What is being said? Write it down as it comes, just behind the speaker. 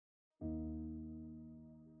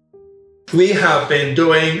We have been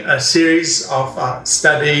doing a series of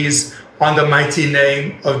studies on the mighty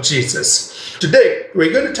name of Jesus. Today,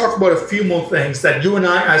 we're going to talk about a few more things that you and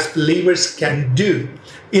I as believers can do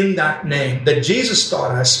in that name that Jesus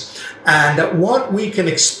taught us, and what we can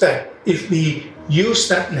expect if we use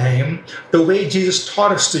that name the way Jesus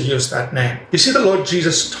taught us to use that name. You see, the Lord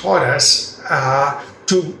Jesus taught us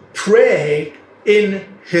to pray in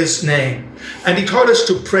His name. And He taught us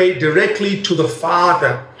to pray directly to the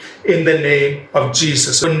Father in the name of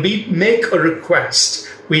Jesus. When we make a request,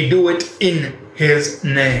 we do it in His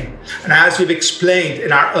name. And as we've explained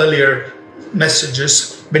in our earlier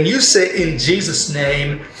messages, when you say in Jesus'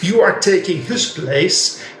 name, you are taking His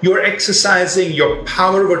place, you are exercising your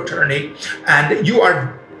power of attorney, and you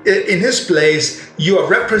are in His place, you are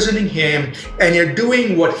representing Him, and you're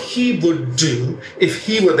doing what He would do if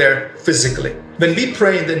He were there physically. When we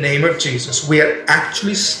pray in the name of Jesus, we are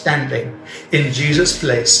actually standing in Jesus'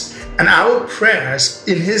 place. And our prayers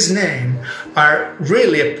in His name are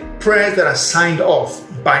really prayers that are signed off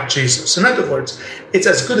by Jesus. In other words, it's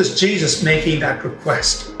as good as Jesus making that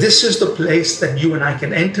request. This is the place that you and I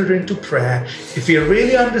can enter into prayer if you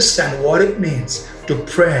really understand what it means to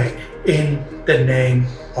pray in the name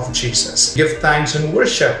of Jesus. Give thanks and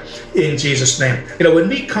worship in Jesus' name. When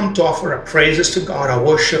we come to offer our praises to God, our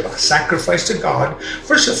worship, our sacrifice to God,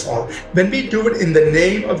 first of all, when we do it in the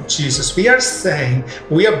name of Jesus, we are saying,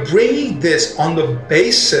 we are bringing this on the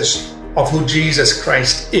basis of who Jesus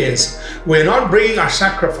Christ is. We're not bringing our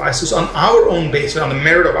sacrifices on our own basis, on the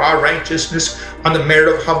merit of our righteousness, on the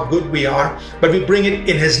merit of how good we are, but we bring it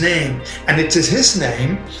in His name. And it is His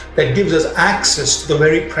name that gives us access to the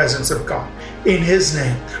very presence of God. In His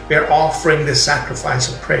name, we are offering this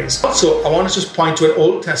sacrifice of praise. Also, I want to just point to an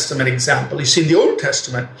Old Testament example. You see, in the Old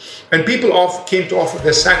Testament, when people came to offer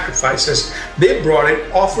their sacrifices, they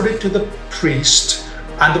offered it to the priest,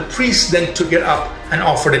 and the priest then took it up and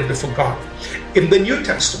offered it before God. In the New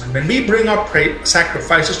Testament, when we bring our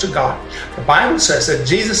sacrifices to God, the Bible says that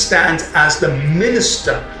Jesus stands as the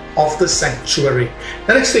minister of the sanctuary.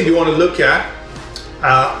 The next thing we want to look at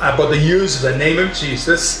about the use of the name of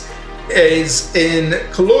Jesus is in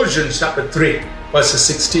Colossians chapter 3, verses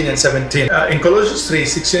 16 and 17. In Colossians 3,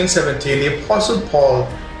 16 and 17, the Apostle Paul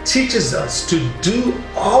teaches us to do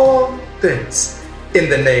all things in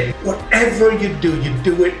the name. Whatever you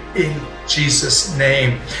do it in Jesus'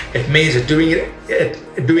 name. It means you're doing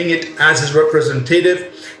it as His representative.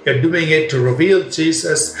 You're doing it to reveal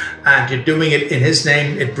Jesus, and you're doing it in His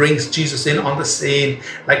name. It brings Jesus in on the scene.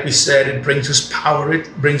 Like we said, it brings His power,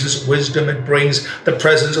 it brings His wisdom, it brings the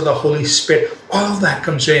presence of the Holy Spirit. All of that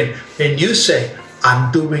comes in when you say,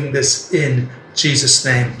 I'm doing this in Jesus'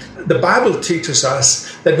 name. The Bible teaches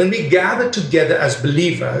us that when we gather together as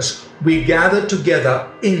believers, we gather together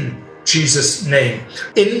in Jesus' name,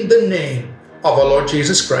 in the name of our Lord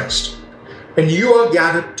Jesus Christ. And you are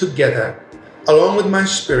gathered together along with my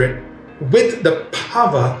spirit with the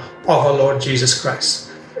power of our Lord Jesus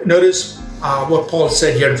Christ. Notice what Paul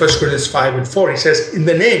said here in 1 Corinthians 5 and 4. He says, in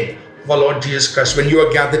the name of our Lord Jesus Christ, when you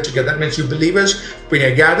are gathered together, that means you believers, when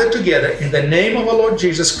you're gathered together in the name of our Lord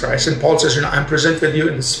Jesus Christ, and Paul says, I'm present with you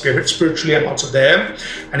in the spirit, spiritually I'm also there.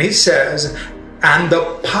 And he says, and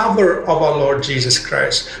the power of our Lord Jesus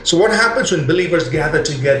Christ. So what happens when believers gather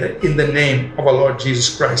together in the name of our Lord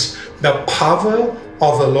Jesus Christ? The power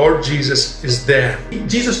of the Lord Jesus is there.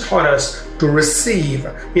 Jesus taught us to receive,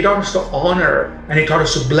 He taught us to honor, and He taught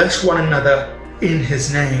us to bless one another in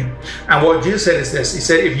His name. And what Jesus said is this. He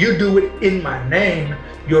said, if you do it in my name,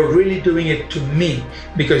 you're really doing it to me,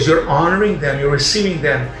 because you're honoring them, you're receiving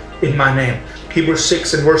them in my name. Hebrews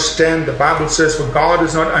 6 and verse 10, the Bible says, for God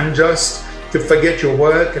is not unjust to forget your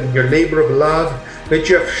work and your labor of love that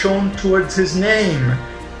you have shown towards His name,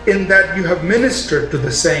 in that you have ministered to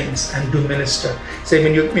the saints and do minister. Say,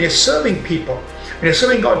 when you're serving people, when you're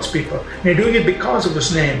serving God's people, and you're doing it because of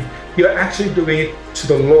His name, you're actually doing it to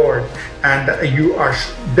the Lord, and you are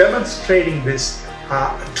demonstrating this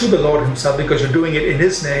to the Lord Himself, because you're doing it in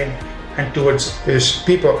His name and towards His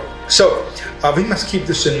people. So we must keep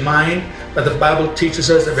this in mind, that the Bible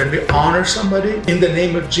teaches us that when we honor somebody in the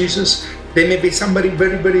name of Jesus, they may be somebody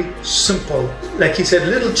very, very simple. Like he said,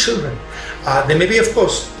 little children. They may be, of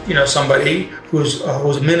course, somebody who's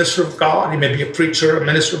a minister of God. He may be a preacher, a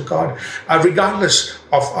minister of God, regardless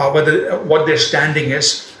of what their standing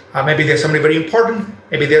is. Maybe they're somebody very important.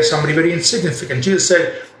 Maybe they're somebody very insignificant. Jesus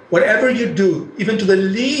said, whatever you do, even to the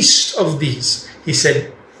least of these, He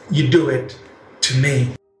said, you do it to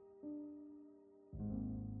me.